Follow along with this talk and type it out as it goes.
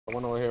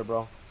One over here,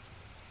 bro.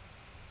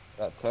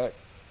 That tech.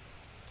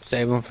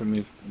 Save one for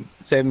me.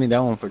 Save me that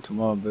one for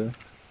tomorrow, bro.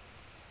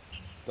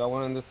 Got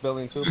one in this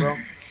building too, bro.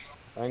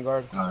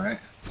 Vanguard. Alright.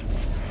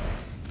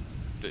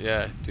 But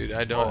yeah, dude,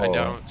 I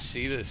don't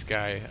see this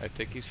guy. I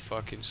think he's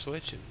fucking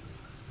switching.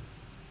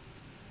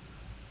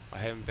 I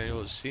haven't been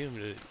able to see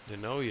him to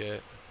know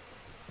yet.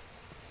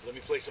 Let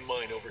me place a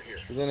mine over here.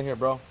 He's in here,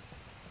 bro.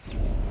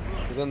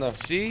 He's in there.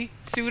 See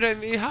what I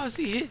mean? How's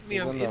he hitting me?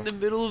 He's I'm in the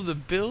middle of the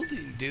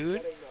building,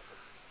 dude.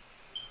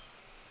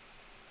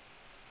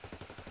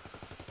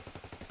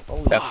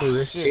 Holy That fool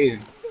is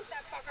shit.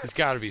 He's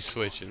got to be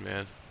switching,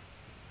 man.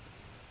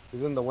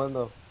 He's in the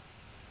window.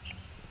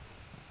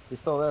 He's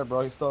still there,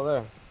 bro. He's still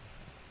there.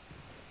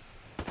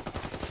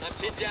 I'm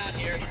pinned down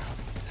here.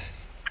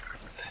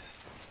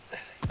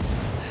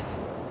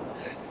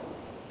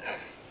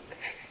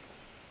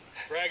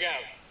 Frag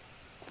out.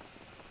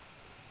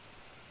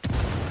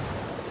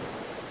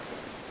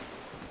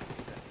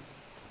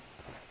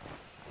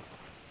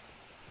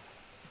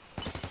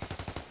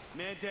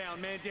 Man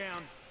down, man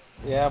down.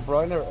 Yeah, bro.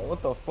 I never,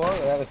 what the fuck?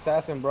 That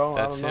assassin, bro.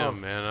 That's I don't know.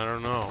 him, man. I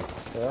don't know.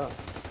 Yeah.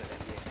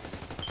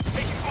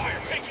 Taking fire,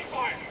 taking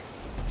fire.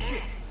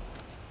 Shit.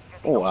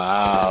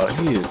 Wow,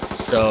 he is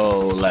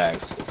so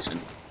lax.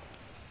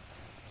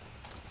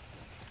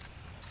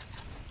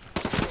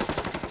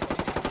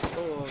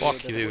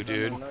 Fuck you,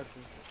 dude. Enemy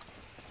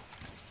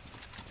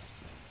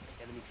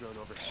drone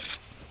overhead.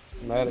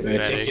 Medic.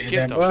 Medic,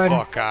 get the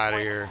fuck out of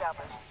here.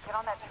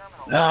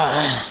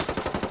 Ah.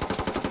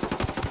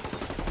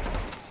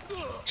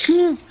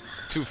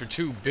 2 for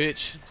 2,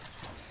 bitch.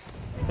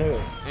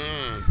 Hey.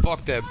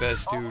 Fuck that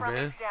best dude,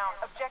 man.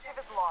 Objective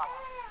is lost.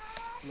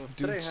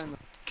 Dude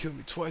killed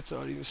me twice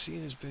without even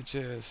seeing his bitch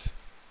ass.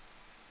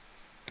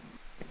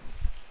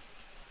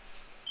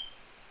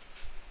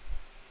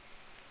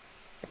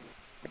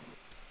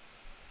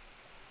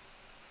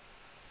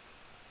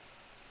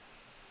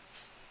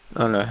 I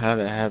don't know how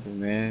that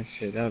happened, man.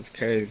 Shit, that was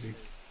crazy.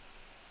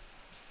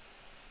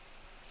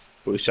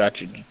 We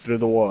shot you through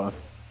the wall.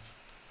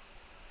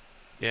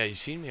 Yeah, you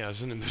seen me? I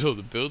was in the middle of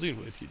the building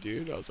with you,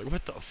 dude. I was like,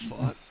 what the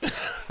fuck?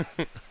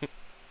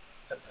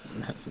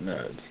 That's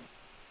nuts.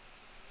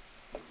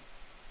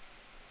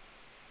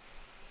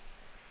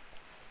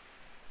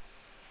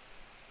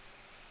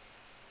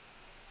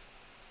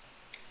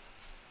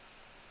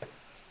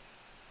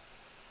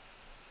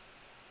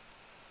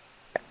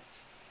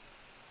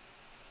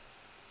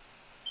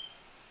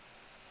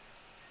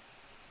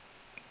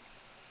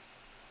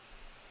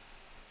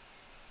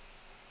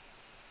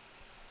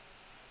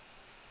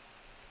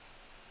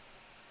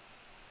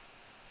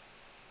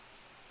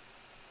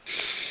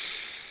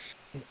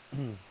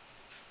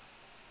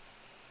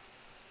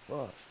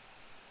 What?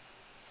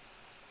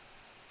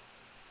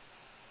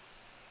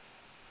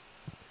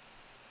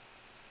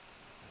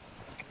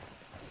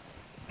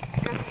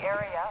 Secure the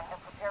area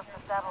and prepare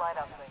for satellite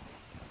upgrade.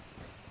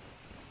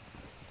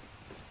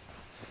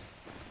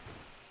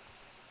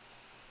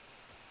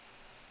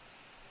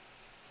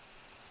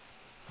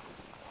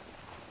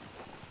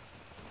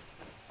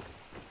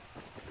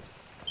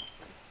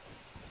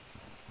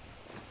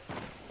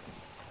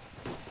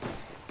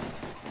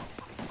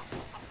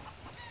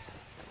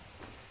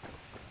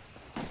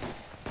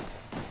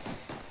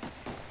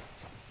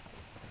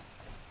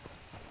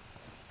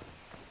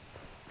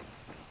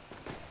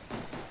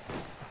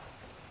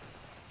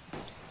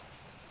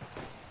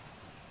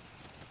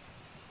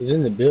 He's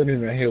in the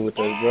building right here with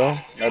us, bro.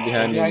 Right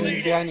behind you.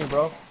 He's behind you,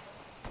 bro.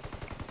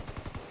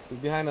 He's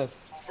behind us.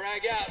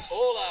 Frag out.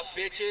 Hold up,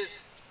 bitches.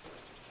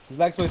 He's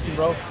like switching,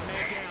 bro.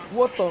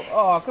 What the?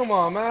 Oh, come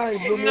on, man.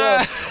 He blew me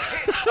up.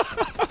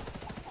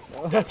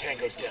 That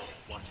tango's down.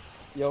 Watch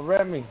it. Yo,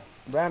 ram me.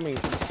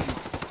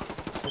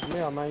 Took me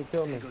out, man. You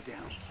killed me. Tango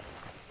down.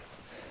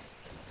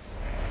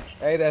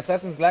 Hey, the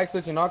assassin's lag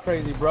switching all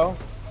crazy, bro.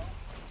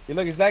 You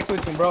look, he's lag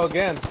switching, bro,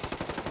 again.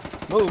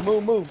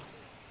 Move.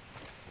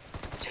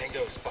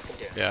 Tango's fucking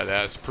down. Yeah,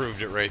 that's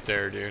proved it right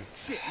there, dude.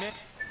 Shit, man.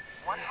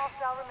 One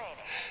hostile remaining.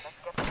 Let's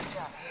get this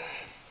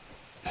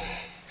done.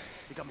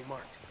 They got me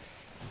marked.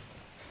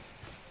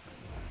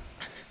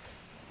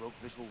 Broke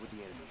visual with the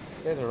enemy.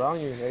 You guys are around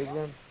you,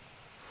 Adrian.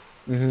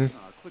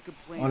 Quick and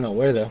I plain. don't know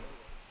where though.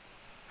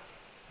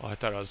 Oh, I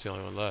thought I was the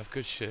only one left.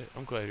 Good shit.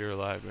 I'm glad you're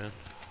alive, man.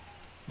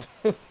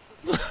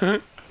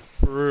 For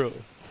real.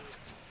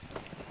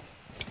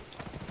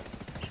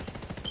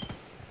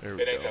 There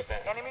we It ain't go. that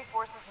bad. Enemy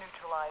forces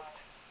neutralized.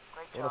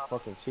 Great What a job.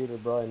 fucking cheater,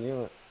 bro. I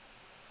knew it.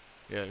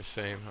 Yeah, the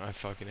same. I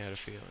fucking had a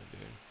feeling,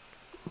 dude.